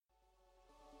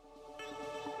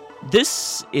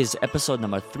This is episode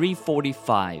number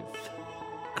 345,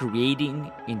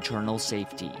 Creating Internal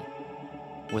Safety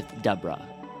with Deborah.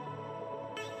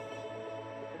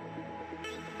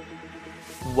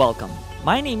 Welcome.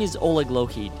 My name is Oleg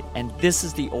and this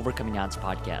is the Overcoming Odds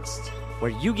podcast, where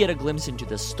you get a glimpse into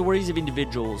the stories of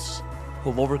individuals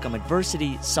who have overcome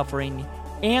adversity, suffering,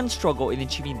 and struggle in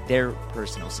achieving their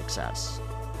personal success.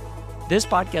 This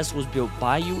podcast was built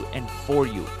by you and for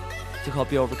you to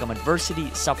help you overcome adversity,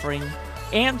 suffering,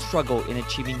 and struggle in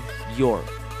achieving your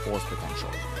fullest potential.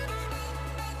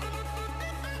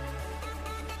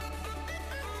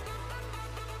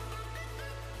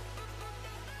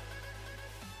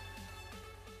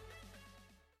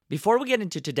 Before we get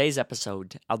into today's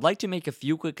episode, I'd like to make a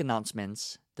few quick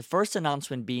announcements. The first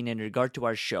announcement being in regard to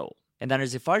our show. And that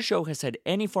is, if our show has had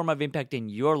any form of impact in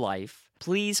your life,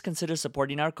 please consider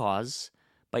supporting our cause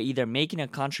by either making a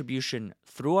contribution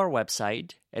through our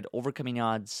website at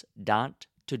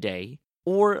overcomingodds.today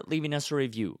or leaving us a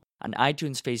review on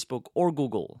iTunes, Facebook, or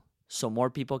Google so more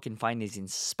people can find these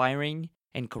inspiring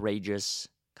and courageous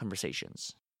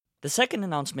conversations. The second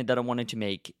announcement that I wanted to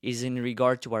make is in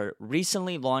regard to our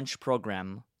recently launched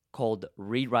program called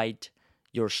Rewrite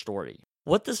Your Story.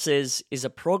 What this is a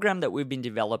program that we've been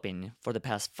developing for the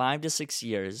past 5 to 6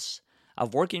 years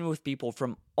of working with people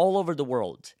from all over the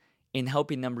world in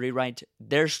helping them rewrite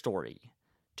their story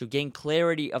to gain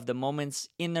clarity of the moments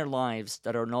in their lives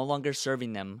that are no longer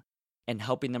serving them and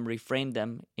helping them reframe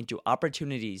them into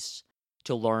opportunities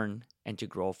to learn and to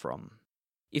grow from.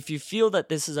 If you feel that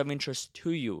this is of interest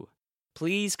to you,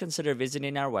 please consider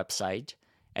visiting our website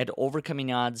at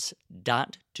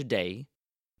overcomingodds.today,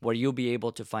 where you'll be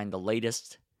able to find the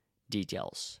latest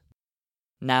details.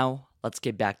 Now, let's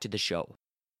get back to the show.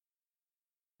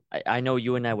 I know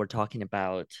you and I were talking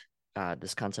about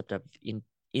this concept of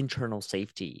internal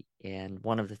safety, and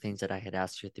one of the things that I had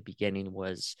asked you at the beginning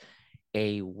was,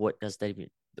 what does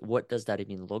that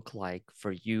even look like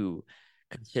for you,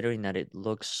 considering that it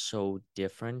looks so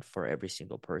different for every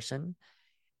single person?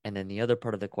 And then the other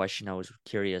part of the question, I was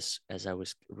curious as I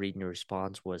was reading your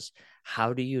response, was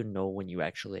how do you know when you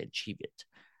actually achieve it?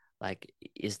 Like,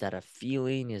 is that a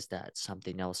feeling? Is that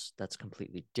something else that's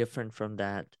completely different from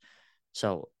that?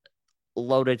 So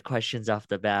loaded questions off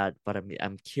the bat, but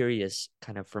I'm curious,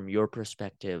 kind of from your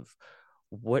perspective,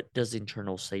 what does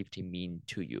internal safety mean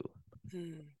to you?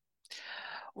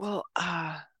 Well,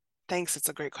 thanks. It's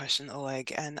a great question,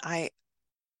 Oleg. And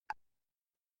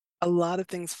a lot of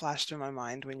things flashed through my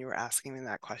mind when you were asking me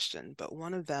that question, but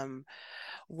one of them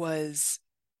was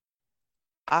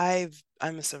I'm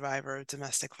a survivor of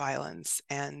domestic violence,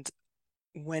 and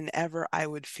whenever I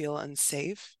would feel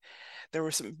unsafe, there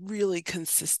were some really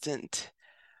consistent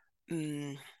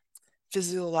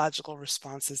physiological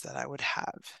responses that I would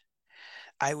have.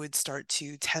 I would start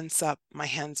to tense up, my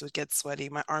hands would get sweaty,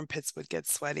 my armpits would get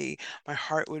sweaty, my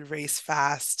heart would race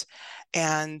fast,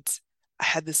 and I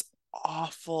had this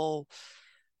awful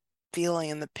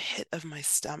feeling in the pit of my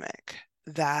stomach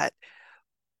that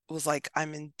was like,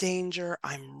 I'm in danger,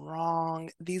 I'm wrong.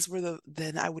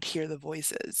 Then I would hear the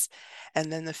voices.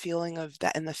 And then the feeling of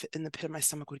that in the pit of my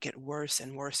stomach would get worse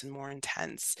and worse and more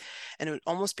intense. And it would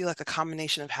almost be like a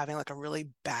combination of having like a really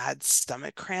bad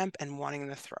stomach cramp and wanting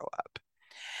to throw up.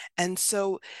 And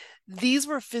so these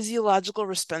were physiological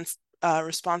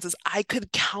responses I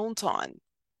could count on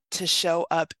to show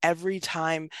up every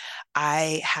time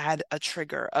I had a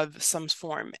trigger of some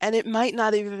form. And it might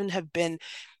not even have been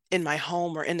in my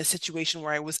home or in a situation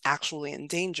where I was actually in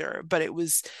danger, but it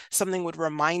was something would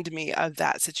remind me of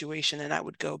that situation and I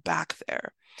would go back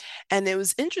there. And it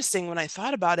was interesting when I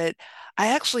thought about it, I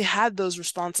actually had those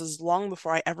responses long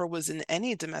before I ever was in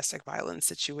any domestic violence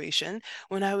situation.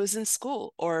 When I was in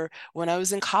school or when I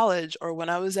was in college or when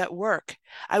I was at work,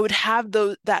 I would have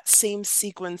that same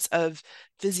sequence of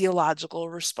physiological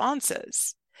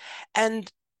responses.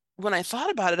 And when I thought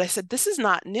about it, I said, this is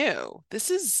not new.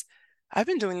 I've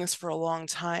been doing this for a long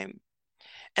time.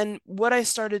 And what I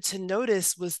started to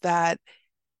notice was that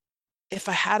if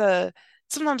I had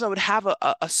sometimes I would have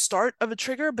a start of a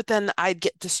trigger, but then I'd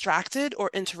get distracted or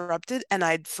interrupted and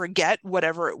I'd forget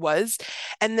whatever it was.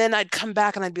 And then I'd come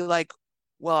back and I'd be like,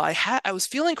 well, I was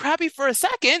feeling crappy for a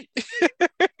second.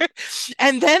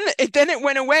 And then it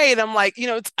went away. And I'm like,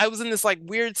 I was in this like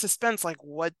weird suspense, like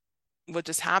what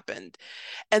just happened?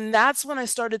 And that's when I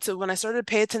started to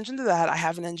pay attention to that. I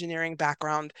have an engineering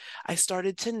background. I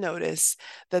started to notice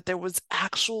that there was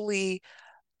actually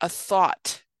a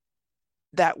thought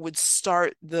that would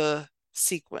start the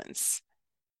sequence.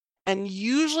 And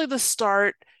usually the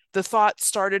thought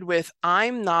started with,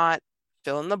 I'm not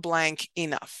fill in the blank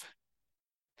enough.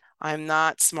 I'm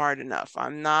not smart enough.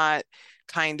 I'm not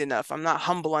kind enough. I'm not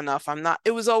humble enough. I'm not,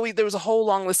 it was always, there was a whole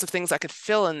long list of things I could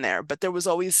fill in there, but there was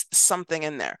always something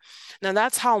in there. Now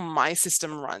that's how my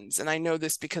system runs. And I know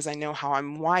this because I know how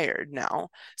I'm wired now.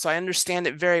 So I understand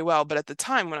it very well. But at the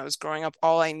time when I was growing up,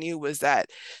 all I knew was that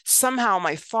somehow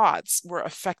my thoughts were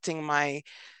affecting my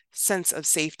sense of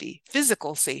safety,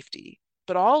 physical safety,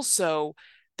 but also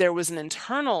there was an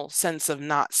internal sense of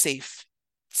not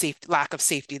lack of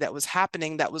safety that was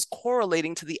happening that was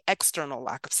correlating to the external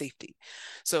lack of safety.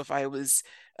 So if I was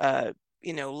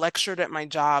lectured at my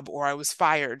job, or I was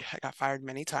fired, I got fired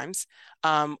many times,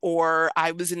 or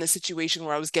I was in a situation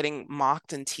where I was getting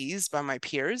mocked and teased by my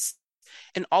peers.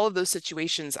 In all of those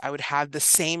situations, I would have the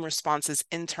same responses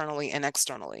internally and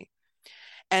externally.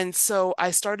 And so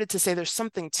I started to say, there's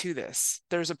something to this.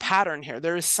 There's a pattern here.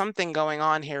 There is something going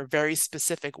on here, very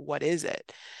specific. What is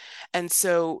it? And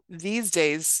so these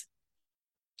days,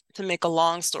 to make a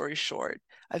long story short,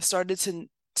 I've started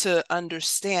to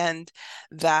understand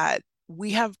that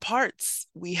we have parts.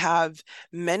 We have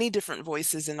many different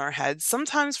voices in our heads.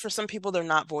 Sometimes for some people, they're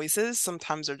not voices.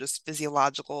 Sometimes they're just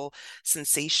physiological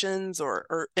sensations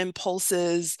or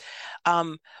impulses.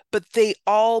 Um, but they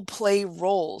all play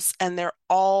roles, and they're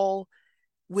all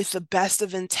with the best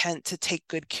of intent to take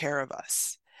good care of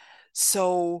us.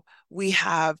 So we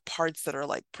have parts that are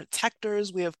like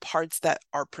protectors, we have parts that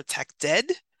are protected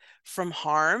from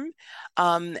harm.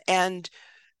 And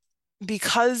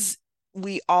because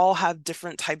we all have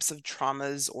different types of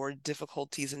traumas or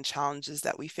difficulties and challenges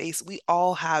that we face, we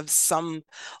all have some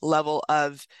level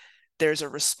of there's a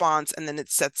response, and then it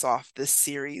sets off this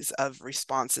series of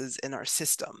responses in our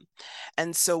system.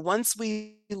 And so once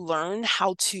we learn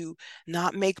how to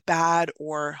not make bad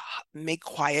or make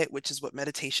quiet, which is what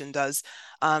meditation does,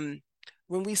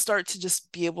 when we start to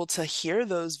just be able to hear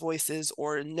those voices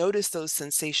or notice those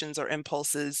sensations or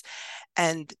impulses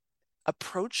and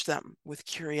approach them with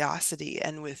curiosity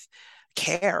and with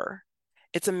care,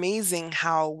 it's amazing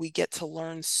how we get to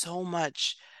learn so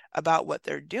much about what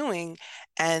they're doing,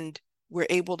 and we're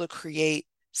able to create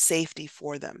safety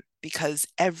for them, because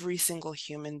every single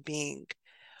human being,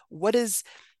 what is,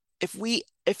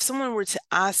 if someone were to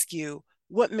ask you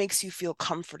what makes you feel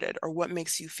comforted, or what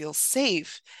makes you feel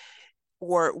safe,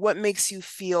 or what makes you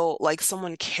feel like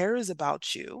someone cares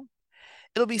about you,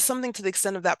 it'll be something to the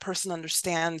extent of that person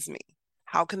understands me.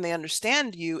 How can they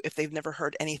understand you if they've never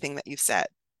heard anything that you've said?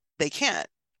 They can't.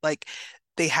 Like,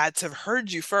 they had to have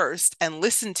heard you first and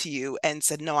listened to you and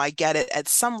said, no, I get it. At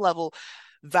some level,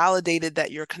 validated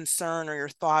that your concern or your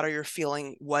thought or your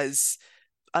feeling was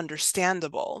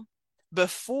understandable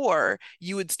before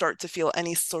you would start to feel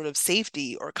any sort of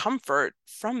safety or comfort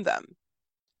from them.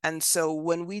 And so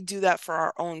when we do that for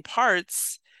our own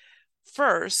parts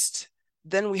first,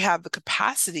 then we have the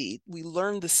capacity, we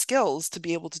learn the skills to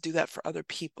be able to do that for other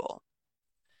people.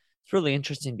 It's really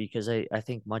interesting because I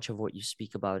think much of what you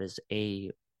speak about is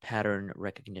a pattern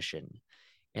recognition.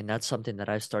 And that's something that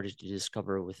I started to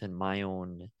discover within my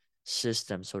own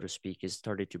system, so to speak, is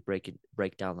started to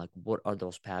break down like what are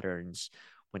those patterns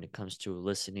when it comes to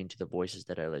listening to the voices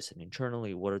that I listen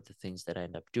internally, what are the things that I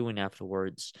end up doing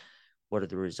afterwards, what are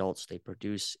the results they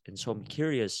produce. And so I'm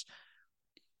curious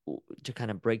to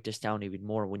kind of break this down even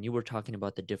more. When you were talking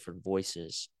about the different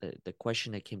voices, the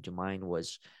question that came to mind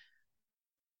was,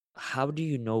 how do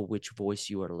you know which voice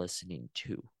you are listening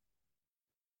to?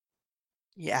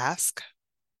 You ask,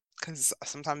 because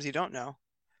sometimes you don't know.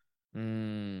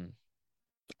 Mm,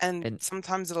 And and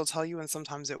sometimes it'll tell you, and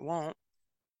sometimes it won't.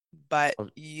 But uh,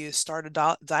 you start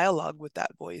a dialogue with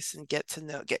that voice and get to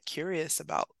know, get curious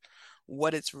about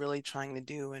what it's really trying to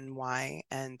do and why,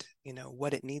 and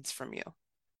what it needs from you.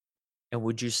 and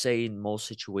would you say in most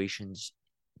situations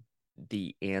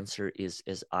the answer is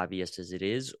as obvious as it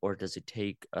is, or does it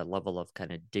take a level of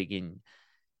kind of digging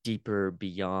deeper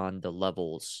beyond the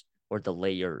levels or the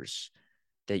layers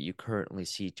that you currently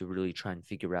see to really try and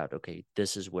figure out, okay,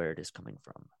 this is where it is coming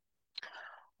from?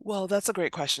 Well, that's a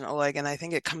great question, Oleg. And I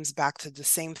think it comes back to the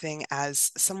same thing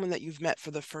as someone that you've met for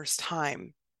the first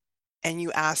time, and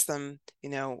you ask them,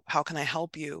 how can I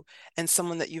help you? And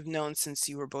someone that you've known since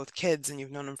you were both kids and you've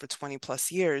known them for 20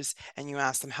 plus years, and you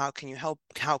ask them, how can you help?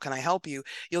 How can I help you?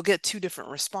 You'll get two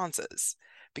different responses,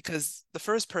 because the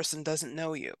first person doesn't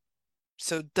know you.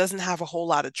 So doesn't have a whole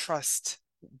lot of trust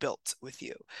built with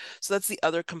you. So that's the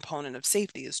other component of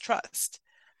safety, is trust.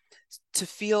 To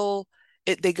feel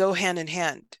it, they go hand in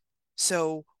hand.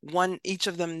 So each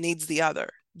of them needs the other.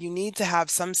 You need to have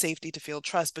some safety to feel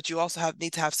trust, but you also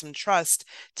need to have some trust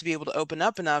to be able to open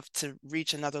up enough to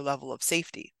reach another level of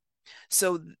safety.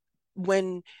 So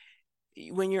when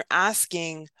you're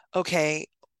asking, okay,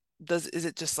 is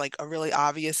it just like a really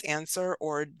obvious answer,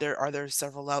 or there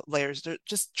several layers?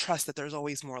 Just trust that there's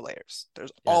always more layers.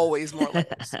 There's Yeah. always more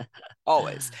layers.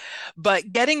 Always.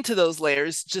 But getting to those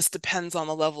layers just depends on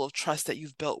the level of trust that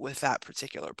you've built with that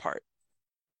particular part.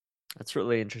 That's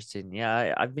really interesting.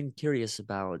 Yeah, I've been curious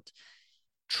about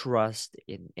trust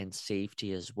in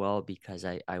safety as well because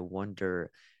I wonder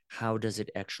how does it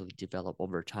actually develop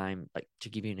over time? Like to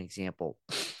give you an example,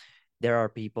 there are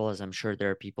people, as I'm sure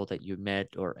there are people that you met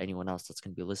or anyone else that's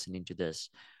going to be listening to this,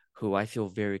 who I feel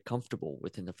very comfortable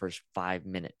within the first 5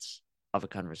 minutes of a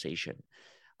conversation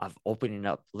of opening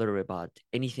up literally about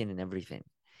anything and everything.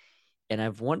 And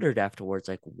I've wondered afterwards,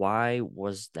 like, why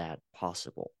was that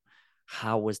possible?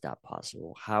 How was that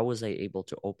possible? How was I able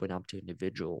to open up to an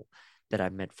individual that I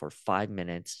met for 5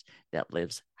 minutes that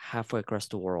lives halfway across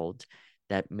the world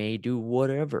that may do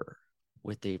whatever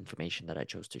with the information that I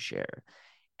chose to share?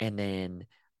 And then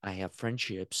I have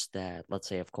friendships that, let's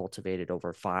say, I've cultivated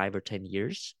over 5 or 10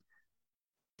 years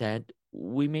that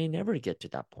we may never get to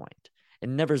that point.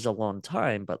 And never is a long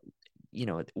time, but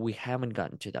we haven't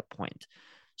gotten to that point.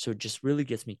 So it just really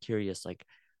gets me curious, like,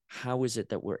 how is it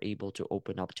that we're able to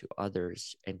open up to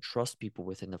others and trust people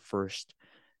within the first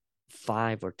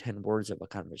 5 or 10 words of a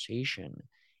conversation,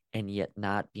 and yet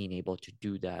not being able to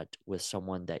do that with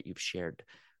someone that you've shared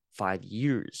 5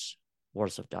 years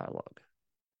worth of dialogue?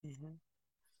 Mhm.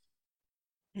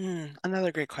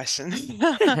 Another great question.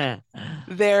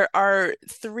 There are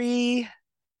three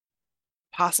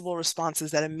possible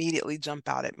responses that immediately jump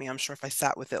out at me. I'm sure if I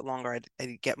sat with it longer,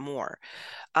 I'd get more.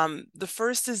 The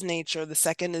first is nature, the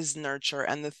second is nurture,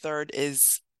 and the third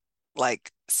is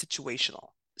like situational.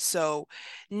 So,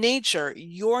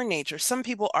 your nature, some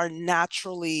people are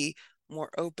naturally more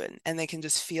open and they can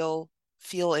just feel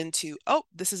into, oh,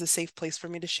 this is a safe place for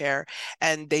me to share,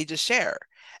 and they just share.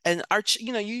 And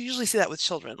you usually see that with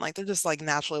children, like they're just like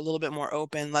naturally a little bit more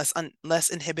open, less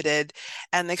inhibited,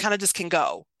 and they kind of just can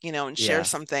go, and share Yeah.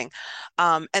 something.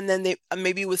 And then they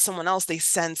maybe with someone else they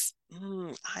sense,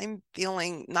 I'm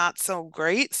feeling not so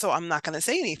great, so I'm not going to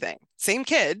say anything. Same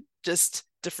kid, just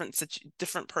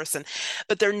different person,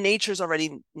 but their nature's already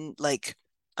like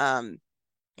um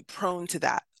prone to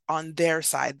that on their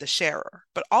side, the sharer.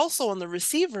 But also on the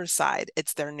receiver's side,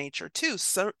 it's their nature too.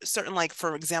 So certain, like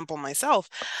for example, myself,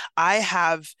 I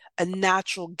have a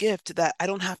natural gift that I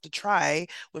don't have to try.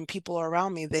 When people are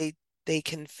around me, they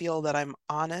can feel that I'm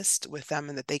honest with them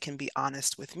and that they can be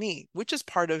honest with me, which is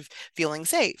part of feeling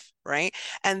safe, right?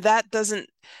 And that doesn't,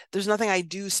 there's nothing I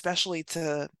do specially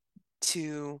to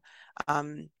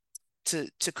um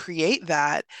to create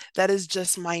that. That is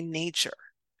just my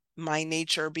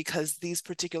nature, because these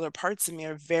particular parts of me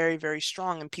are very, very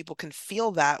strong, and people can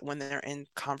feel that when they're in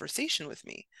conversation with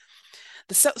me.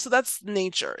 So that's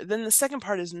nature. Then the second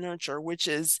part is nurture, which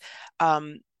is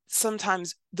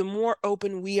sometimes the more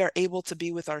open we are able to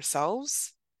be with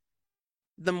ourselves,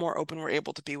 the more open we're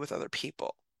able to be with other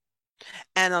people.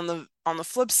 And on the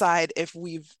flip side, if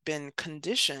we've been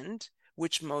conditioned,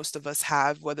 which most of us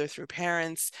have, whether through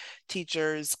parents,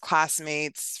 teachers,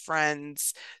 classmates,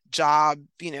 friends, job,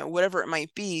 whatever it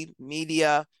might be,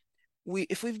 media,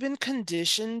 if we've been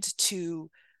conditioned to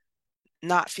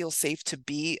not feel safe to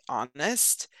be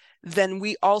honest, then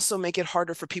we also make it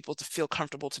harder for people to feel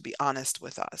comfortable to be honest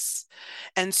with us.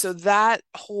 And so that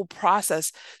whole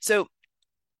process, so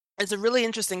it's a really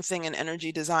interesting thing in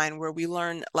energy design where we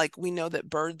learn, like, we know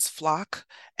that birds flock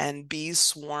and bees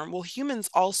swarm. Well, humans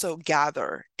also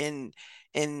gather in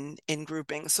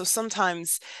groupings. So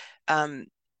sometimes um,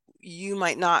 you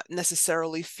might not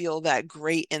necessarily feel that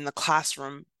great in the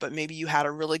classroom, but maybe you had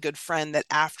a really good friend that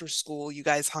after school you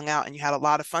guys hung out and you had a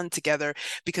lot of fun together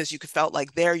because you felt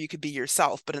like there you could be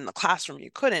yourself, but in the classroom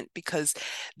you couldn't, because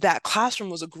that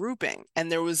classroom was a grouping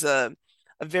and there was a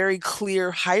very clear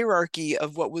hierarchy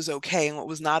of what was okay and what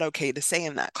was not okay to say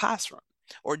in that classroom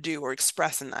or do or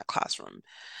express in that classroom.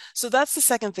 So that's the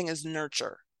second thing, is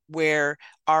nurture, where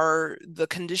the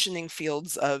conditioning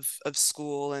fields of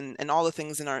school and all the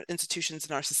things in our institutions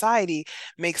in our society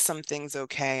make some things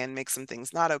okay and make some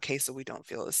things not okay, so we don't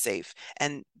feel as safe.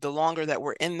 And the longer that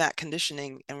we're in that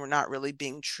conditioning and we're not really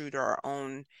being true to our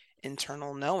own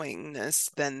internal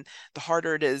knowingness, then the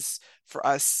harder it is for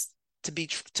us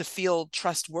to feel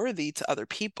trustworthy to other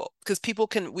people, because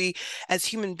we as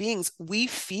human beings, we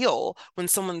feel when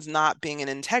someone's not being in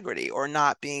integrity or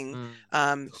not being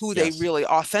Mm, who they yes. really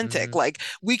authentic. Hmm. Like,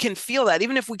 we can feel that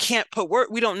even if we can't put word,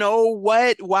 we don't know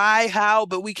what, why, how,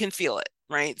 but we can feel it,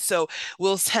 right? So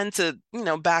we'll tend to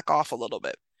back off a little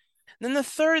bit. Then the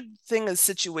third thing is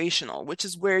situational, which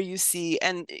is where you see,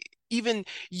 and even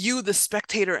you, the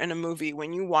spectator in a movie,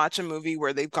 when you watch a movie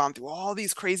where they've gone through all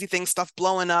these crazy things, stuff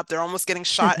blowing up, they're almost getting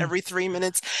shot every 3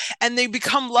 minutes, and they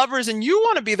become lovers, and you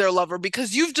want to be their lover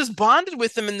because you've just bonded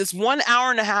with them in this 1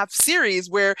 hour and a half series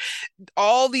where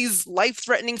all these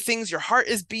life-threatening things, your heart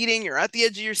is beating, you're at the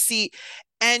edge of your seat,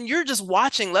 and you're just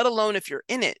watching, let alone if you're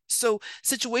in it. So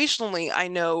situationally, I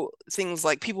know things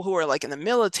like people who are like in the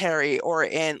military or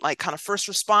in like kind of first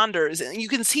responders, and you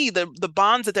can see the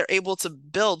bonds that they're able to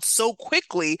build so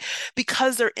quickly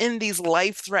because they're in these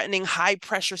life-threatening,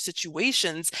 high-pressure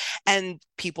situations, and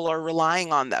people are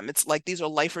relying on them. It's like these are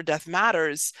life or death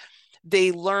matters.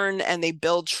 They learn and they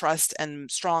build trust and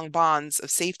strong bonds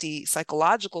of safety,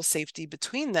 psychological safety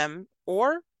between them,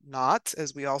 or not,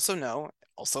 as we also know,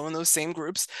 also in those same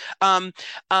groups, um,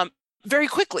 um, very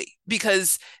quickly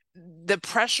because the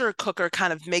pressure cooker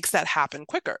kind of makes that happen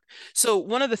quicker. So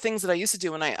one of the things that I used to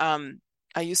do when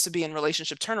I used to be in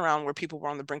relationship turnaround where people were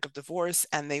on the brink of divorce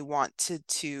and they wanted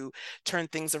to turn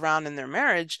things around in their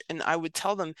marriage. And I would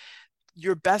tell them,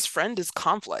 your best friend is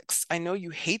conflicts. I know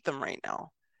you hate them right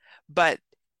now, but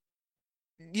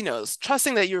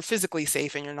trusting that you're physically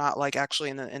safe and you're not like actually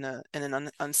in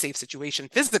an unsafe situation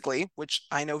physically, which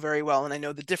I know very well and I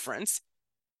know the difference.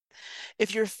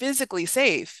 If you're physically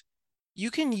safe, you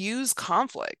can use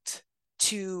conflict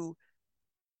to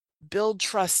build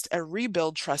trust and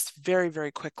rebuild trust very,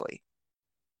 very quickly.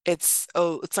 It's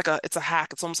a hack.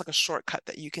 It's almost like a shortcut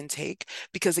that you can take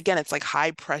because again, it's like high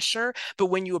pressure, but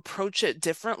when you approach it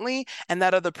differently and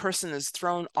that other person is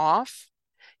thrown off,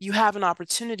 you have an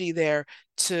opportunity there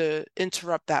to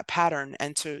interrupt that pattern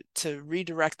and to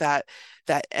redirect that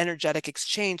energetic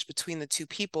exchange between the two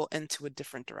people into a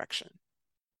different direction.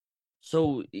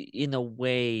 So in a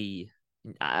way,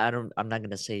 I'm not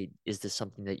gonna say is this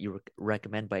something that you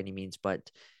recommend by any means,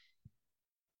 but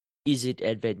is it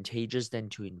advantageous then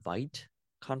to invite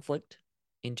conflict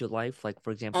into life? Like for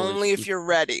example, Only if if you're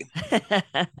ready.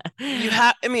 You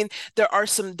have, I mean, there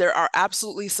are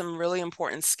absolutely some really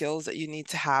important skills that you need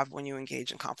to have when you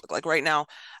engage in conflict. Like right now,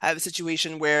 I have a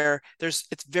situation where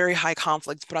it's very high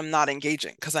conflict, but I'm not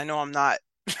engaging because I know I'm not,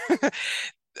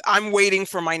 I'm waiting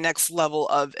for my next level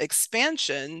of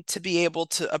expansion to be able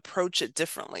to approach it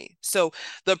differently. So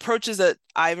the approaches that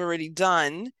I've already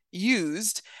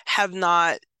used, have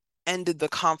not ended the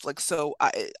conflict. So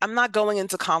I'm not going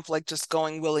into conflict just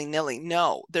going willy-nilly.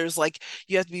 No, there's like,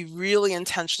 you have to be really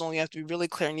intentional. You have to be really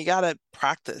clear and you got to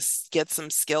practice, get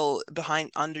some skill behind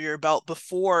under your belt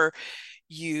before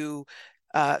you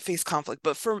face conflict.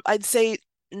 But I'd say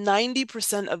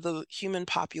 90% of the human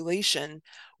population,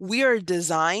 we are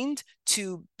designed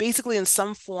to basically, in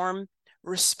some form,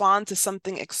 respond to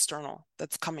something external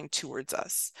that's coming towards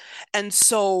us. And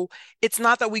so it's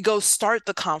not that we go start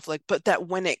the conflict, but that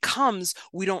when it comes,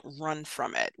 we don't run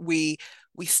from it. We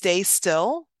stay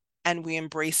still and we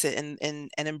embrace it and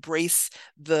embrace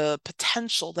the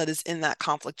potential that is in that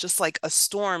conflict. Just like a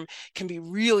storm can be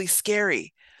really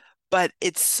scary, but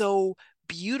it's so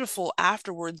beautiful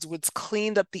afterwards. It's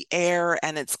cleaned up the air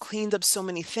and it's cleaned up so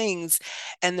many things,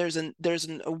 and there's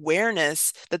an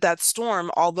awareness that that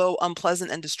storm, although unpleasant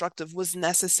and destructive, was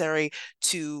necessary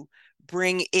to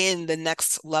bring in the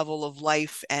next level of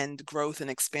life and growth and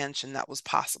expansion that was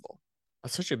possible.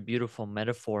 That's such a beautiful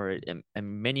metaphor, and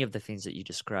many of the things that you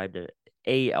described.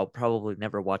 I'll probably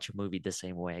never watch a movie the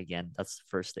same way again. That's the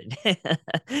first thing.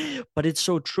 But it's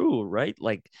so true, right?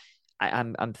 Like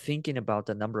I'm thinking about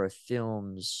the number of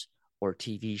films or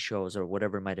TV shows or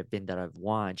whatever it might have been that I've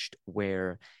watched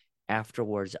where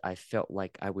afterwards I felt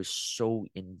like I was so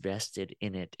invested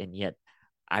in it, and yet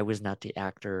I was not the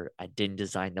actor. I didn't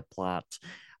design the plot.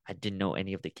 I didn't know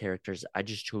any of the characters. I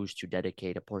just chose to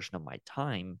dedicate a portion of my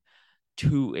time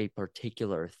to a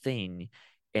particular thing.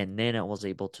 And then I was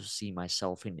able to see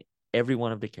myself in every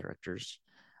one of the characters.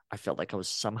 I felt like I was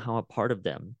somehow a part of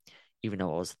them, even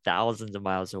though I was thousands of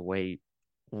miles away,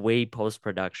 way post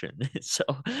production. So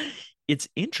it's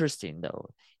interesting though.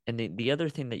 And the other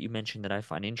thing that you mentioned that I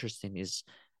find interesting is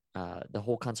the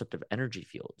whole concept of energy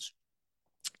fields,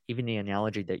 even the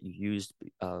analogy that you used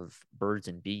of birds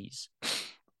and bees.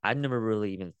 I've never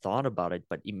really even thought about it,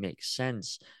 but it makes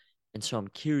sense. And so I'm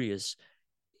curious,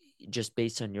 just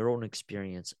based on your own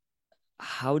experience,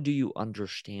 how do you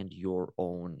understand your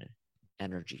own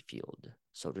energy field,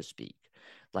 so to speak?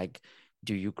 Like,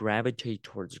 do you gravitate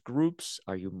towards groups?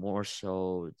 Are you more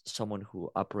so someone who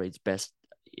operates best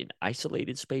in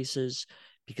isolated spaces?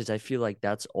 Because I feel like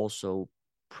that's also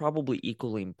probably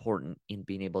equally important in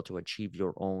being able to achieve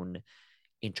your own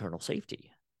internal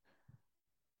safety.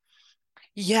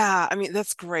 Yeah, I mean,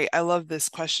 that's great. I love this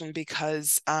question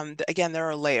because, again, there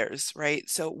are layers, right?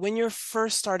 So when you're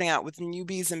first starting out with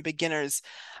newbies and beginners,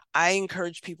 I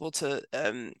encourage people to,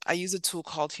 I use a tool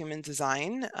called Human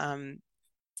Design.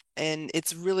 And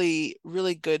it's really,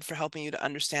 really good for helping you to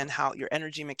understand how your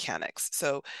energy mechanics.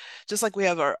 So just like we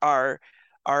have our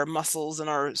muscles and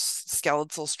our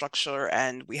skeletal structure,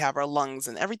 and we have our lungs,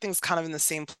 and everything's kind of in the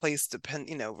same place,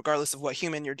 regardless of what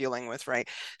human you're dealing with, right?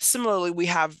 Similarly, we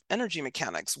have energy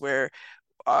mechanics where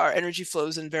our energy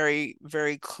flows in very,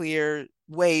 very clear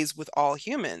ways with all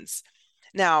humans.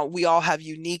 Now, we all have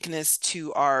uniqueness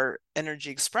to our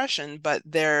energy expression, but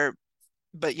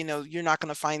you're not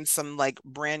going to find some like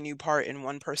brand new part in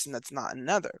one person that's not in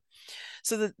another.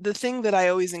 So the thing that I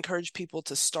always encourage people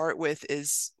to start with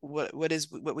is what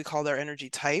we call their energy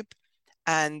type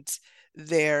and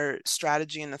their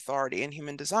strategy and authority in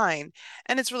human design.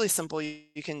 And it's really simple.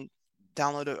 You can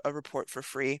download a report for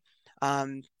free.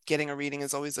 Getting a reading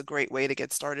is always a great way to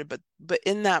get started, but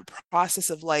in that process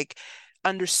of like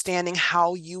understanding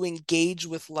how you engage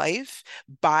with life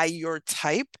by your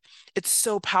type, it's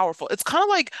so powerful. It's kind of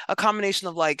like a combination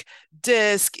of like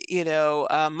DISC,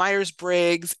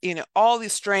 Myers-Briggs, all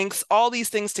these strengths, all these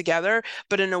things together,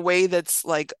 but in a way that's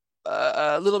like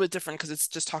a little bit different because it's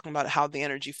just talking about how the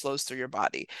energy flows through your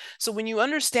body. So when you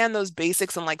understand those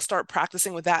basics and like start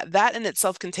practicing with that, that in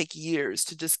itself can take years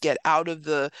to just get out of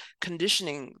the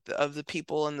conditioning of the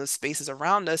people and the spaces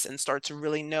around us and start to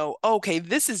really know, okay,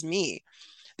 this is me.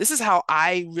 This is how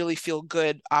I really feel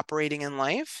good operating in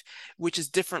life, which is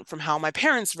different from how my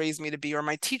parents raised me to be, or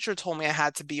my teacher told me I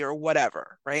had to be, or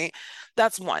whatever, right?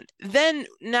 That's one. Then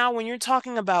now when you're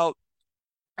talking about,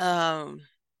 um,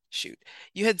 shoot,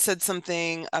 you had said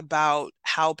something about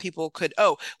how people could,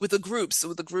 oh, with the groups,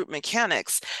 with the group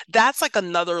mechanics, that's like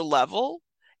another level.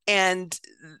 And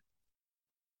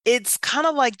it's kind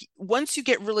of like once you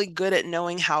get really good at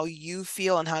knowing how you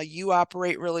feel and how you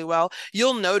operate really well,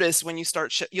 you'll notice when you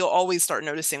you'll always start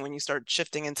noticing when you start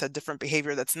shifting into different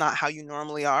behavior that's not how you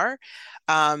normally are.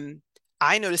 Um,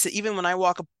 I notice it even when I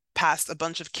walk past a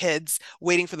bunch of kids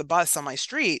waiting for the bus on my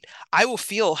street, I will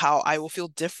feel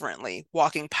differently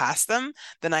walking past them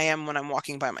than I am when I'm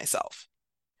walking by myself.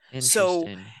 So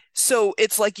Interesting. so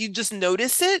it's like you just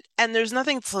notice it and there's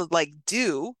nothing to like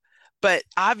do. But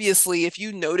obviously, if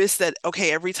you notice that,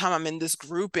 okay, every time I'm in this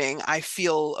grouping, I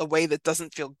feel a way that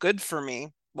doesn't feel good for me,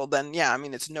 well then yeah, I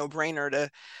mean it's no brainer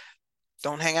to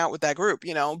don't hang out with that group.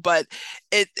 But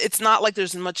it's not like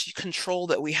there's much control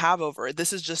that we have over it.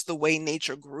 This is just the way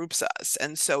nature groups us.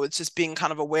 And so it's just being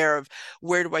kind of aware of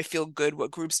where do I feel good, what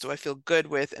groups do I feel good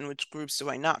with, and which groups do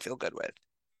I not feel good with.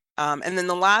 And then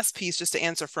the last piece, just to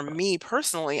answer for me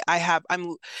personally,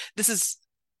 this is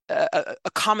a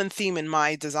common theme in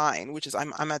my design, which is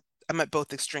I'm at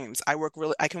both extremes. I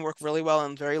can work really well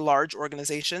in very large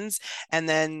organizations. And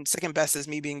then second best is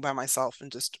me being by myself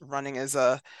and just running as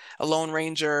a Lone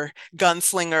Ranger,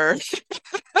 gunslinger,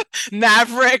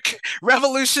 maverick,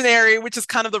 revolutionary, which is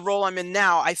kind of the role I'm in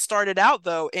now. I started out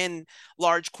though in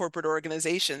large corporate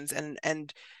organizations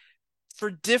and for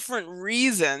different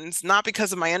reasons, not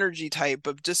because of my energy type,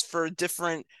 but just for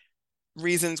different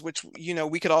reasons, which,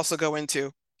 we could also go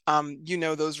into.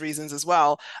 Those reasons as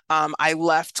well. I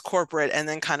left corporate and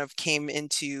then kind of came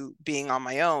into being on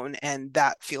my own, and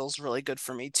that feels really good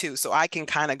for me too. So I can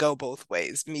kind of go both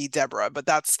ways, me, Deborah, but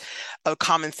that's a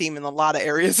common theme in a lot of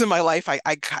areas in my life. I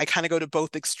kind of go to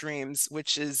both extremes,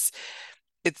 which is,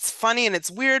 it's funny and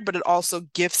it's weird, but it also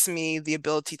gifts me the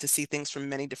ability to see things from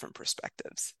many different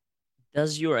perspectives.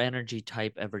 Does your energy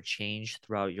type ever change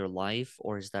throughout your life,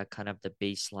 or is that kind of the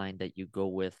baseline that you go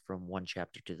with from one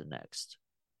chapter to the next?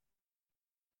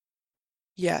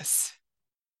 Yes.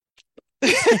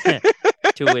 To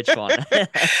which one?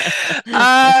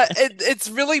 It's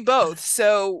really both.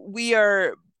 So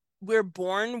we're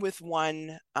born with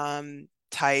one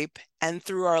type, and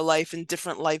through our life in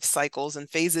different life cycles and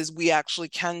phases, we actually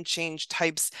can change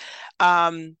types.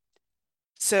 Um,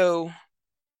 so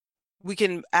we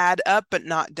can add up but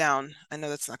not down. I know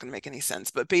that's not going to make any sense,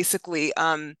 but basically,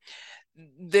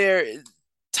 their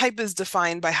type is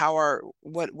defined by how our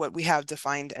what we have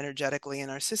defined energetically in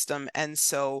our system. And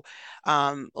so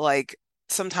like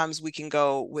sometimes we can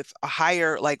go with a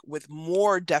higher, like with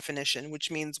more definition,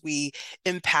 which means we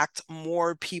impact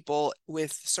more people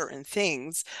with certain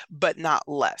things but not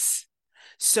less.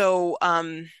 So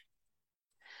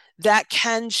That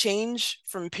can change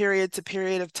from period to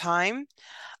period of time.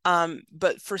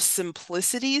 But for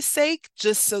simplicity's sake,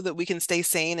 just so that we can stay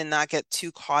sane and not get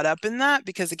too caught up in that,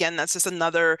 because again, that's just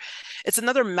it's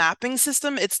another mapping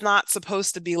system. It's not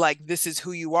supposed to be like, this is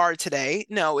who you are today.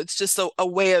 No, it's just a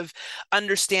way of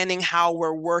understanding how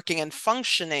we're working and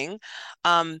functioning.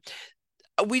 Um,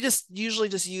 we just usually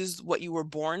just use what you were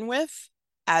born with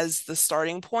as the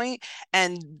starting point,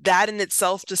 and that in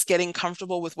itself, just getting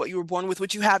comfortable with what you were born with,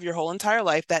 which you have your whole entire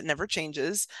life, that never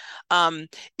changes, um,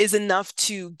 is enough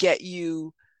to get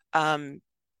you, um,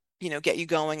 get you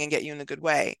going and get you in a good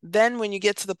way. Then when you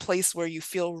get to the place where you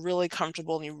feel really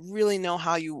comfortable and you really know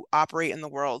how you operate in the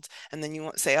world, and then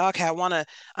you say, okay, I want to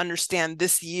understand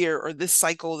this year or this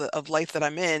cycle of life that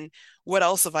I'm in. What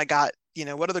else have I got?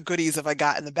 What other goodies have I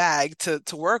got in the bag to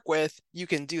work with? You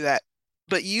can do that.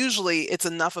 But usually it's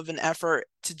enough of an effort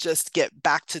to just get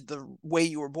back to the way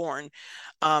you were born,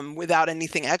 without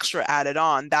anything extra added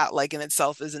on. That like in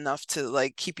itself is enough to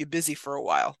like keep you busy for a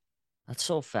while. That's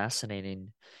so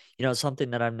fascinating. You know,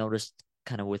 something that I've noticed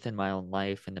kind of within my own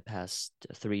life in the past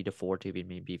 3 to 4 to even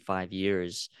maybe 5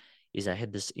 years is I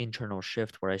had this internal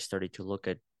shift where I started to look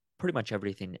at pretty much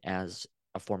everything as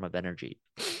a form of energy.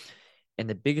 And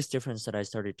the biggest difference that I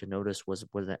started to notice was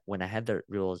that when I had that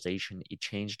realization, it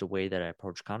changed the way that I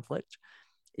approach conflict.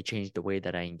 It changed the way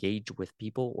that I engage with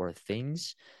people or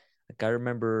things. Like I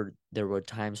remember there were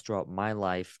times throughout my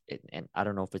life, and I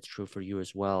don't know if it's true for you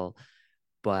as well,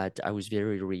 but I was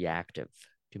very reactive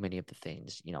to many of the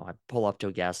things. You know, I pull up to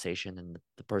a gas station and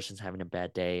the person's having a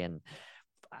bad day, and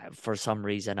for some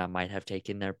reason I might have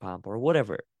taken their pump or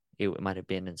whatever it might have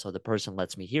been, and so the person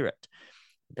lets me hear it.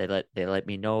 They let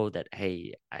me know that,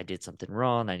 hey, I did something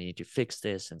wrong, I need to fix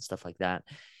this and stuff like that.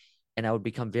 And I would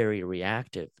become very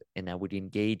reactive and I would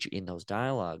engage in those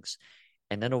dialogues.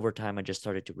 And then over time I just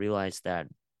started to realize that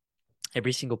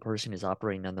every single person is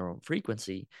operating on their own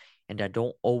frequency, and I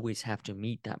don't always have to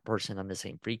meet that person on the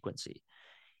same frequency.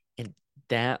 And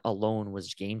that alone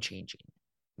was game changing.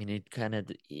 I mean, it kind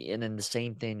of, and then the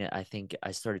same thing I think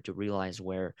I started to realize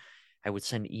where I would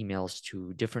send emails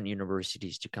to different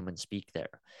universities to come and speak there.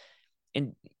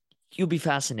 And you'll be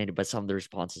fascinated by some of the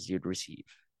responses you'd receive.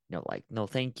 You know, like, no,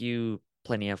 thank you,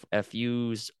 plenty of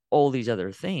FUs, all these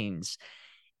other things.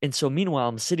 And so meanwhile,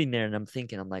 I'm sitting there and I'm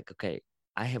thinking, I'm like, okay,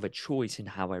 I have a choice in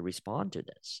how I respond to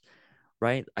this,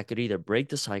 right? I could either break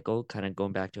the cycle, kind of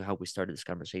going back to how we started this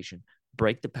conversation,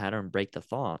 break the pattern, break the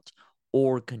thought,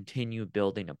 or continue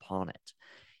building upon it.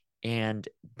 And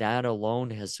that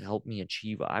alone has helped me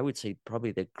achieve, I would say,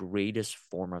 probably the greatest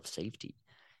form of safety,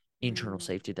 internal Mm.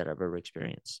 safety that I've ever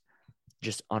experienced.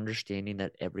 Just understanding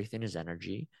that everything is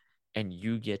energy and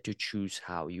you get to choose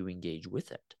how you engage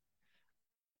with it.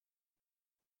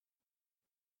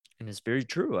 And it's very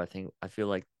true. I feel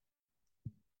like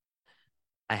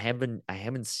I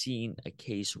haven't seen a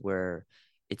case where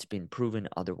it's been proven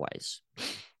otherwise.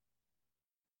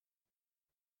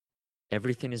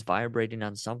 Everything is vibrating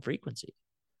on some frequency,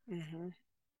 Mm-hmm.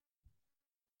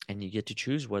 and you get to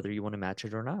choose whether you want to match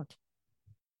it or not.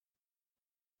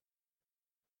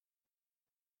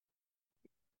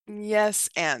 Yes,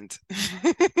 and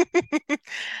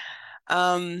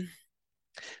um,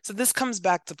 so this comes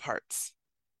back to parts.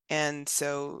 And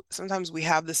so sometimes we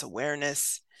have this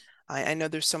awareness. I know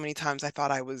there's so many times I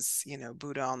thought I was,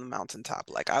 Buddha on the mountaintop.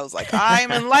 Like I was like,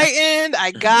 I'm enlightened,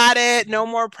 I got it, no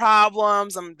more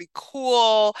problems, I'm gonna be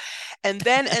cool. And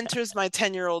then enters my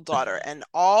 10-year-old daughter, and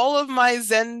all of my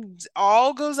Zen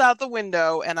all goes out the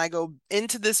window, and I go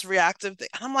into this reactive thing.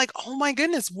 And I'm like, oh my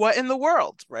goodness, what in the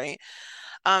world, right?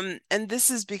 And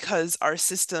this is because our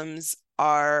systems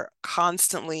are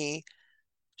constantly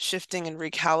shifting and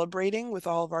recalibrating with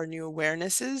all of our new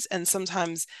awarenesses. And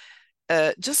sometimes,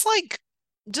 just like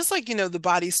the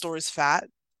body stores fat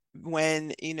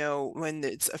when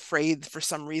it's afraid for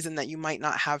some reason that you might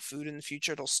not have food in the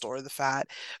future, it'll store the fat,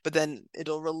 but then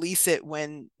it'll release it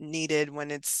when needed, when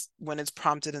it's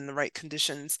prompted in the right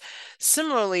conditions.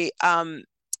 Similarly, our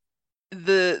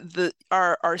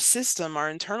system, our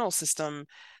internal system,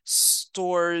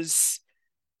 stores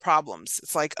problems.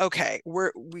 It's like, okay,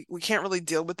 we can't really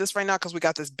deal with this right now because we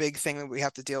got this big thing that we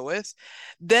have to deal with.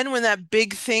 Then when that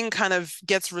big thing kind of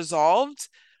gets resolved,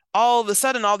 all of a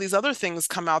sudden all these other things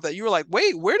come out that you were like,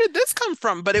 wait, where did this come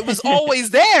from? But it was always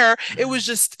there. It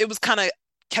was kind of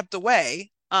kept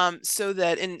away. So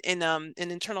that in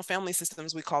internal family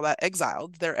systems, we call that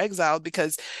exiled. They're exiled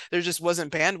because there just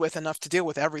wasn't bandwidth enough to deal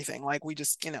with everything. Like we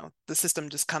just, the system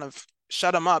just kind of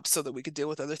shut them up so that we could deal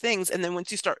with other things. And then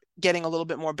once you start getting a little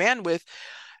bit more bandwidth,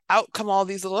 out come all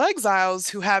these little exiles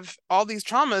who have all these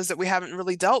traumas that we haven't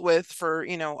really dealt with for,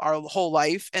 our whole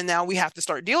life. And now we have to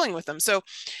start dealing with them. So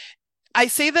I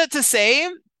say that to say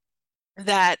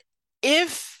that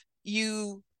if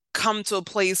you come to a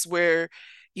place where,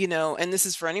 and this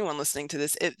is for anyone listening to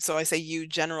this, so I say you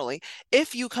generally,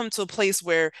 if you come to a place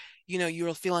where,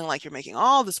 you're feeling like you're making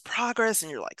all this progress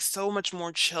and you're like so much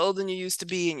more chill than you used to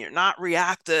be and you're not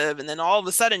reactive, and then all of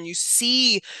a sudden you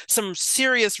see some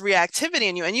serious reactivity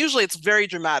in you, and usually it's very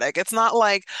dramatic. It's not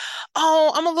like,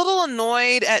 oh, I'm a little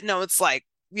annoyed at, no, it's like,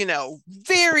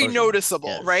 very Explosion. noticeable,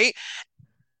 Yes. right?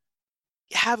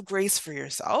 Have grace for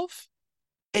yourself.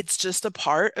 It's just a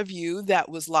part of you that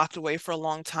was locked away for a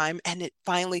long time. And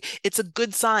it's a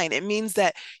good sign. It means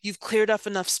that you've cleared up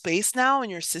enough space now in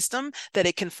your system that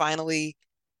it can finally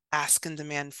ask and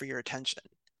demand for your attention.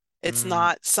 It's Mm,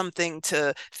 not something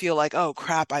to feel like, oh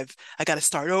crap, I got to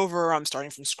start over. I'm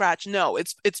starting from scratch. No,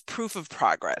 it's proof of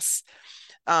progress.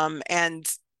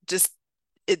 And just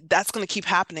that's going to keep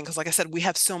happening because, like I said, we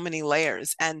have so many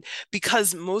layers. And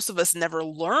because most of us never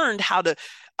learned how to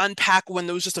unpack when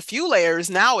there was just a few layers,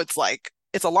 now it's like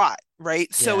it's a lot,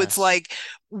 right? So it's yes. like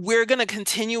we're going to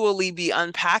continually be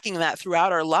unpacking that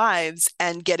throughout our lives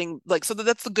and getting like, so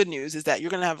that's the good news, is that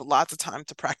you're going to have lots of time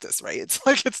to practice, right? It's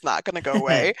like it's not going to go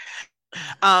away.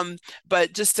 Um,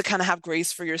 but just to kind of have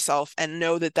grace for yourself and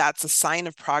know that that's a sign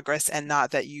of progress and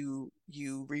not that you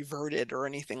reverted or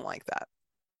anything like that.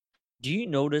 Do you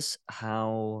notice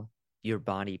how your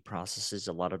body processes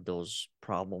a lot of those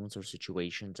problems or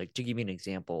situations? Like, to give you an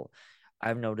example,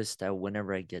 I've noticed that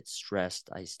whenever I get stressed,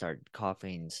 I start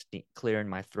coughing, clearing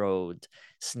my throat,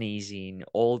 sneezing,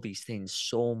 all these things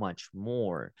so much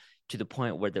more, to the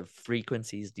point where the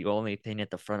frequency is the only thing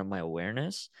at the front of my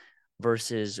awareness,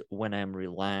 versus when I'm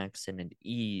relaxed and at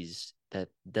ease, that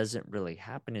doesn't really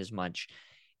happen as much.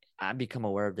 I've become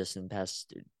aware of this in the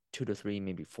past 2 to 3,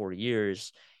 maybe 4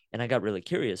 years. And I got really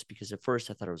curious because at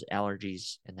first I thought it was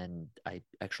allergies. And then I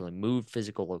actually moved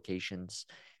physical locations,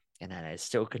 and then I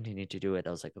still continued to do it.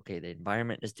 I was like, okay, the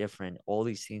environment is different. All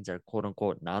these things are quote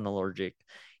unquote non allergic,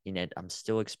 and yet I'm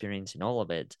still experiencing all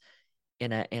of it.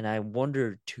 And I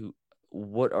wonder to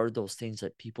what are those things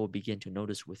that people begin to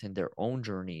notice within their own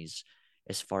journeys,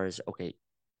 as far as, okay,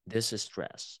 this is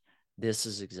stress, this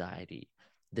is anxiety,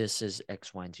 this is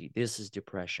X, Y, and Z, this is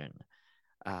depression.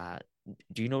 Uh,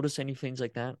 do you notice any things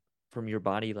like that from your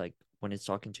body, like when it's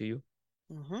talking to you?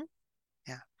 Hmm.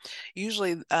 Yeah.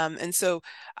 Usually, and so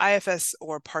IFS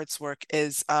or parts work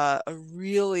is a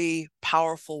really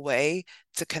powerful way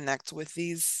to connect with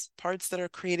these parts that are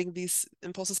creating these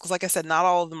impulses. Because, like I said, not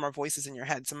all of them are voices in your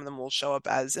head. Some of them will show up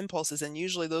as impulses, and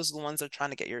usually those are the ones that are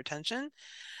trying to get your attention,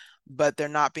 but they're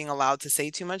not being allowed to say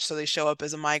too much. So they show up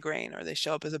as a migraine, or they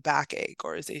show up as a backache,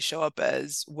 or as they show up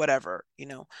as whatever.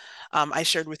 I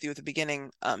shared with you at the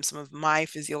beginning some of my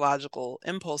physiological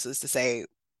impulses to say,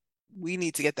 we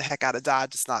need to get the heck out of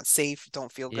Dodge. It's not safe.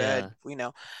 Don't feel good.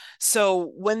 Yeah.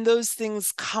 So when those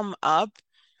things come up,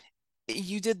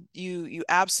 you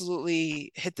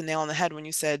absolutely hit the nail on the head when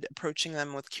you said approaching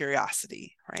them with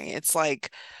curiosity, right? It's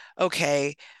like,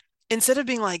 okay, instead of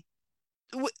being like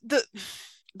the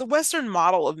Western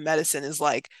model of medicine is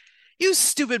like, you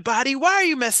stupid body, why are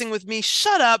you messing with me?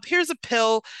 Shut up. Here's a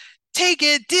pill. Take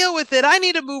it, deal with it. I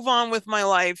need to move on with my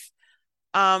life.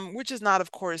 Which is not,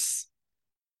 of course,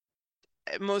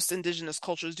 most indigenous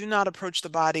cultures do not approach the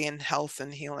body and health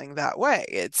and healing that way.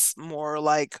 It's more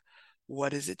like,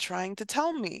 what is it trying to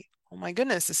tell me? Oh my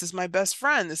goodness, this is my best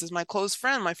friend. This is my close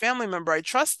friend, my family member. I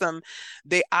trust them.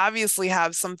 They obviously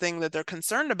have something that they're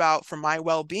concerned about for my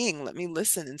well-being. Let me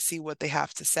listen and see what they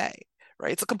have to say.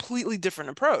 Right? It's a completely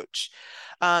different approach.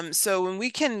 So when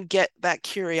we can get that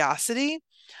curiosity,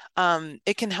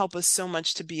 it can help us so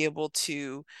much to be able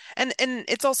to, and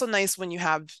it's also nice when you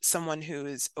have someone who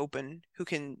is open, who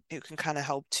can kind of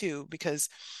help too, because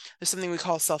there's something we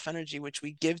call self energy, which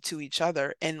we give to each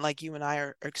other, and like you and I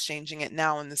are exchanging it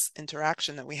now in this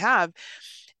interaction that we have,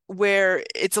 where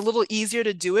it's a little easier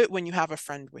to do it when you have a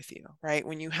friend with you, right?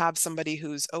 When you have somebody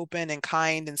who's open and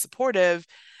kind and supportive,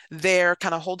 they're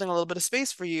kind of holding a little bit of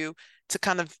space for you to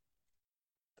kind of,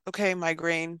 okay,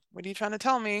 migraine, what are you trying to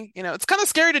tell me? It's kind of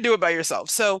scary to do it by yourself.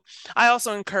 So I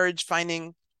also encourage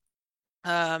finding,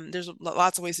 there's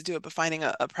lots of ways to do it, but finding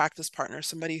a practice partner,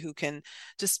 somebody who can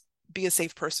just be a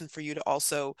safe person for you to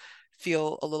also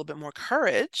feel a little bit more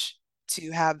courage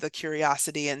to have the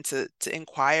curiosity and to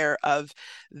inquire of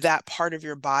that part of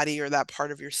your body or that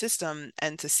part of your system,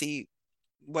 and to see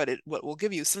what will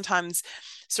give you. Sometimes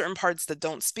certain parts that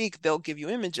don't speak, they'll give you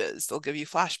images, they'll give you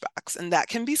flashbacks, and that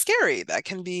can be scary, that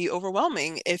can be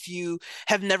overwhelming if you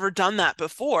have never done that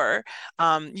before.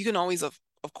 You can always, of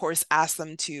of course, ask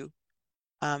them to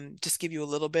just give you a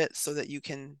little bit so that you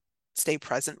can stay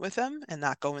present with them and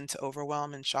not go into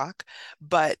overwhelm and shock.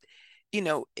 But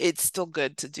it's still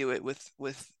good to do it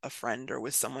with a friend or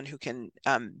with someone who can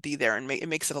be there, and it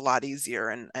makes it a lot easier.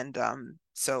 And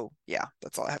so yeah,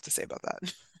 that's all I have to say about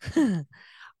that.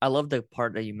 I love the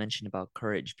part that you mentioned about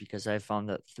courage because I found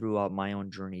that throughout my own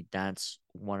journey, that's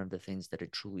one of the things that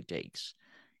it truly takes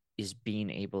is being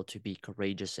able to be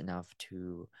courageous enough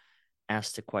to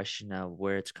ask the question of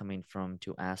where it's coming from,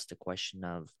 to ask the question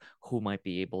of who might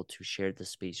be able to share the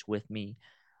space with me,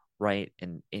 right?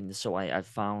 And so I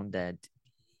found that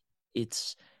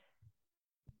it's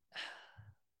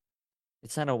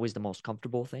it's not always the most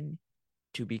comfortable thing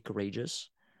to be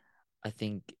courageous. I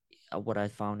think what I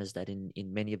found is that in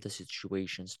many of the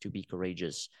situations to be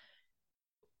courageous,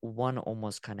 one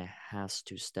almost kind of has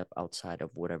to step outside of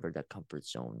whatever that comfort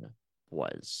zone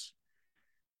was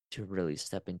to really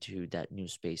step into that new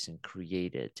space and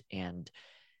create it. And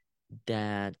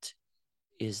that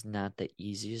is not the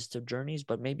easiest of journeys,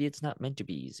 but maybe it's not meant to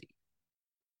be easy.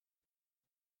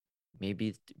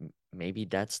 Maybe maybe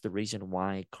that's the reason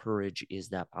why courage is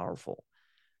that powerful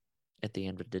at the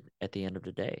end of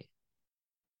the day.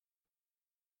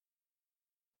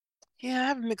 Yeah, I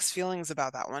have mixed feelings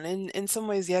about that one. In some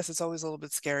ways, yes, it's always a little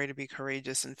bit scary to be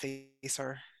courageous and face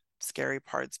our scary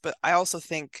parts. But I also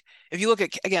think if you look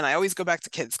at, again, I always go back to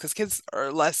kids because kids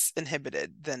are less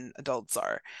inhibited than adults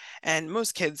are. And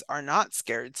most kids are not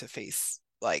scared to face,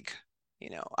 like,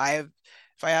 if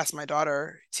I ask my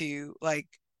daughter to, like,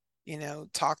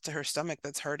 talk to her stomach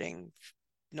that's hurting,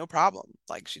 no problem.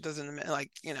 Like she doesn't,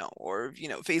 like, or,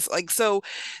 face, like, so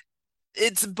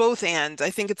it's both. And I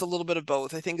think it's a little bit of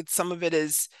both. I think it's some of it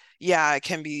is, yeah, it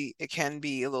can be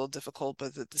a little difficult,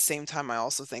 but at the same time I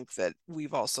also think that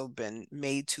we've also been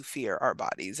made to fear our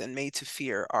bodies and made to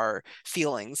fear our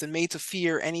feelings and made to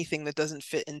fear anything that doesn't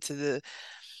fit into the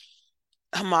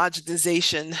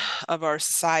homogenization of our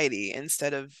society,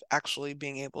 instead of actually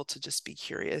being able to just be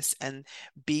curious and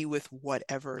be with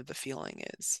whatever the feeling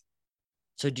is.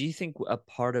 So do you think a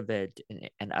part of it,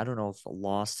 and I don't know if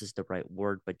lost is the right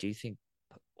word, but do you think,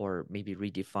 or maybe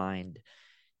redefined,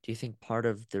 do you think part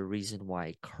of the reason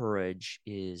why courage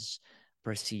is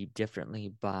perceived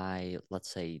differently by,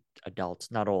 let's say,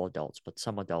 adults, not all adults, but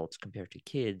some adults compared to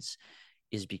kids,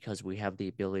 is because we have the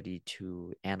ability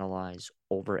to analyze,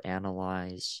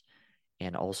 overanalyze,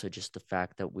 and also just the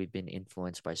fact that we've been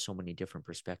influenced by so many different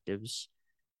perspectives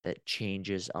that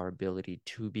changes our ability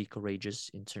to be courageous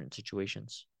in certain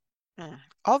situations?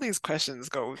 All these questions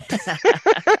go,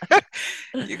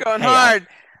 you're going Hey, hard.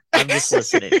 I'm just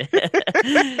listening.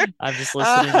 I'm just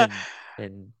listening uh,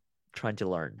 and trying to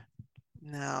learn.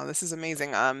 no, this is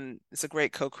amazing. It's a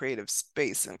great co-creative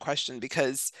space and question,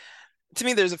 because to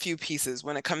me there's a few pieces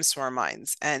when it comes to our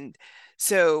minds. And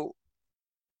so,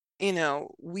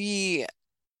 we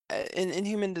in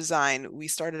human design, we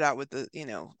started out with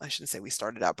I shouldn't say we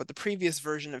started out, but the previous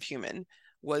version of human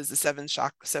was the seven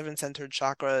centered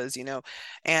chakras,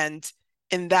 and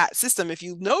in that system, if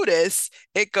you notice,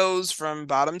 it goes from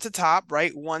bottom to top,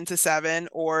 right? One to seven,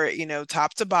 or,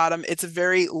 top to bottom. It's a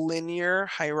very linear,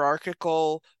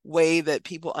 hierarchical way that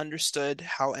people understood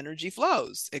how energy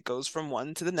flows. It goes from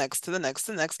one to the next, to the next,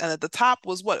 to the next. And at the top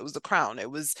was what? It was the crown.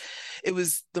 It was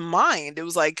the mind. It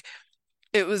was like,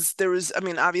 there was, I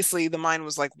mean, obviously the mind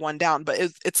was like one down, but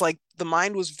it's like the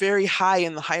mind was very high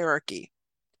in the hierarchy,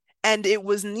 and it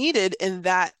was needed in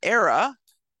that era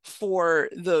for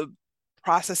the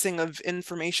processing of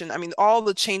information. I mean, all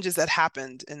the changes that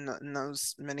happened in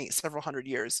those many several hundred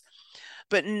years.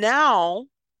 But now,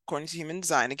 according to human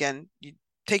design, again, you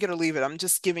take it or leave it, I'm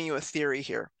just giving you a theory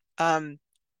here.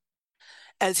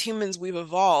 As humans, we've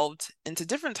evolved into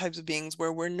different types of beings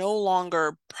where we're no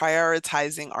longer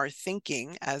prioritizing our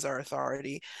thinking as our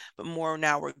authority, but more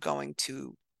now we're going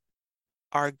to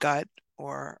our gut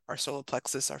or our solar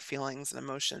plexus, our feelings and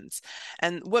emotions.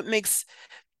 And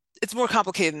it's more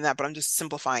complicated than that, but I'm just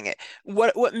simplifying it.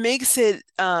 What makes it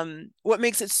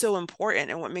so important,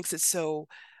 and what makes it so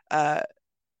uh,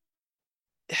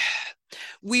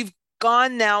 we've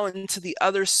gone now into the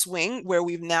other swing where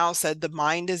we've now said the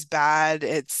mind is bad.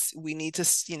 We need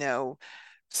to,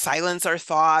 silence our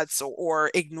thoughts, or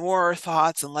ignore our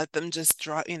thoughts and let them just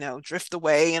drift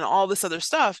away and all this other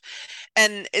stuff.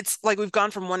 And it's like we've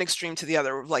gone from one extreme to the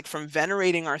other, like from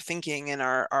venerating our thinking and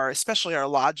our especially our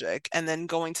logic, and then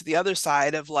going to the other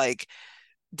side of like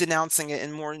denouncing it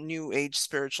in more new age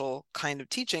spiritual kind of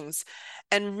teachings.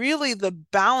 And really the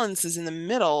balance is in the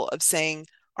middle of saying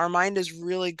our mind is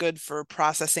really good for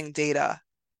processing data,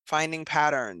 finding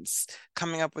patterns,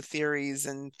 coming up with theories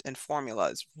and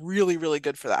formulas. Really, really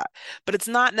good for that. But it's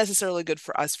not necessarily good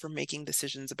for us for making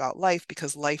decisions about life,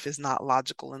 because life is not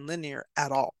logical and linear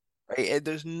at all, right?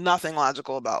 There's nothing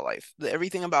logical about life.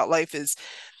 Everything about life is,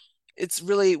 it's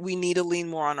really, we need to lean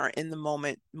more on our in the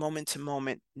moment to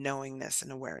moment knowingness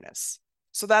and awareness.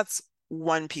 So that's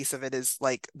one piece of it, is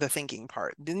like the thinking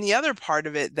part. Then the other part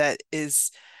of it that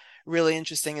is really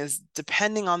interesting is,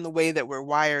 depending on the way that we're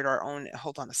wired, our own,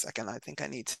 hold on a second, I think I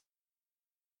need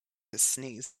to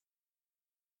sneeze.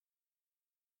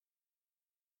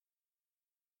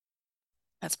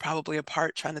 That's probably a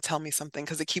part trying to tell me something,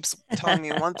 because it keeps telling me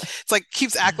it's like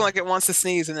keeps acting like it wants to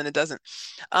sneeze and then it doesn't.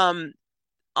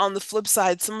 On the flip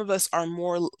side, some of us are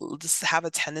more, just have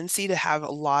a tendency to have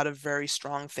a lot of very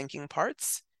strong thinking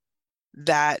parts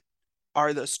that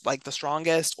are like the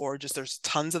strongest, or just there's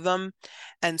tons of them.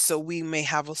 And so we may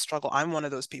have a struggle. I'm one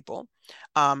of those people.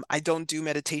 I don't do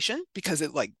meditation because I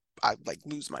like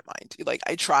lose my mind. Like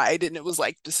I tried and it was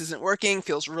like, this isn't working,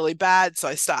 feels really bad. So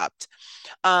I stopped.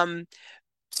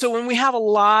 So when we have a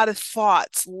lot of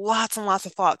thoughts, lots and lots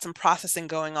of thoughts and processing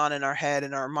going on in our head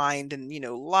and our mind, and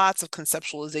lots of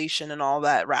conceptualization and all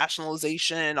that,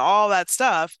 rationalization and all that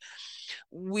stuff,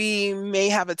 we may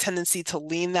have a tendency to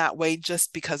lean that way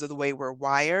just because of the way we're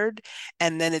wired.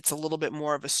 And then it's a little bit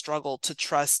more of a struggle to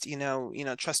trust,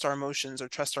 trust our emotions or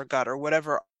trust our gut or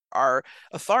whatever our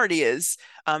authority is,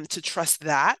 to trust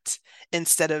that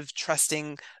instead of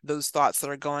trusting those thoughts that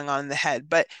are going on in the head.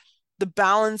 But the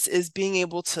balance is being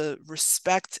able to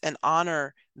respect and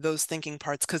honor those thinking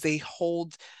parts, because they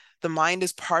hold, the mind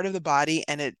is part of the body,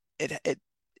 and it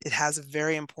has a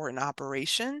very important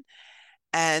operation.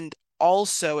 And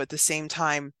also at the same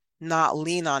time, not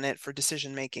lean on it for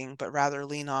decision making, but rather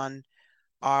lean on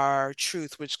our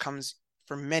truth, which comes,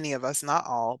 for many of us, not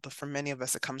all, but for many of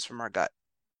us, it comes from our gut.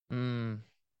 Mm.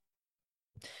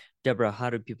 Deborah, how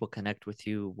do people connect with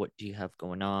you? What do you have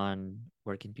going on?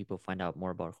 Where can people find out more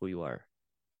about who you are?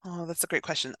 Oh, that's a great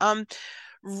question.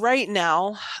 Right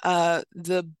now,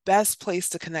 the best place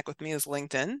to connect with me is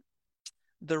LinkedIn.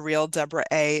 The Real Deborah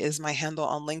A is my handle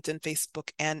on LinkedIn,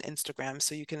 Facebook, and Instagram.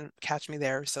 So you can catch me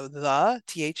there. So the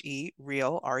THE,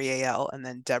 Real, REAL, and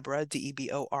then Deborah,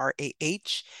 DEBORAHA.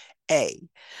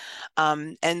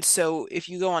 And so if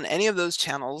you go on any of those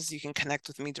channels, you can connect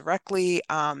with me directly,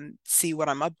 see what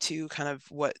I'm up to, kind of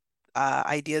what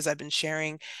ideas I've been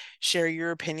sharing, share your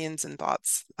opinions and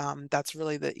thoughts. That's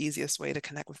really the easiest way to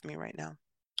connect with me right now.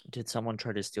 Did someone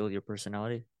try to steal your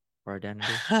personality or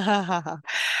identity?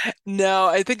 No,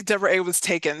 I think Deborah A was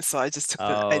taken, so I Oh,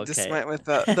 just okay. went with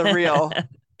the real.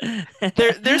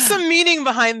 There's some meaning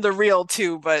behind the real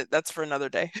too, but that's for another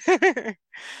day.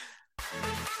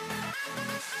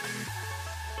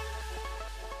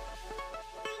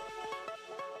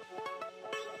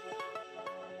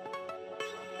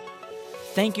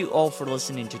 Thank you all for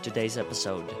listening to today's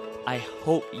episode. I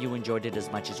hope you enjoyed it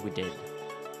as much as we did.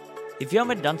 If you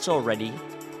haven't done so already,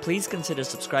 please consider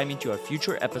subscribing to our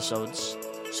future episodes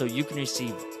so you can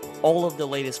receive all of the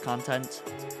latest content.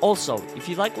 Also, if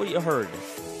you like what you heard,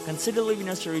 consider leaving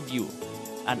us a review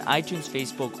on iTunes,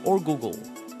 Facebook, or Google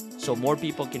so more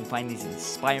people can find these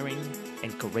inspiring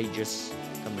and courageous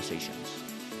conversations.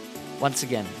 Once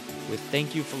again, we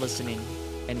thank you for listening,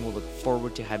 and we'll look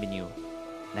forward to having you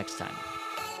next time.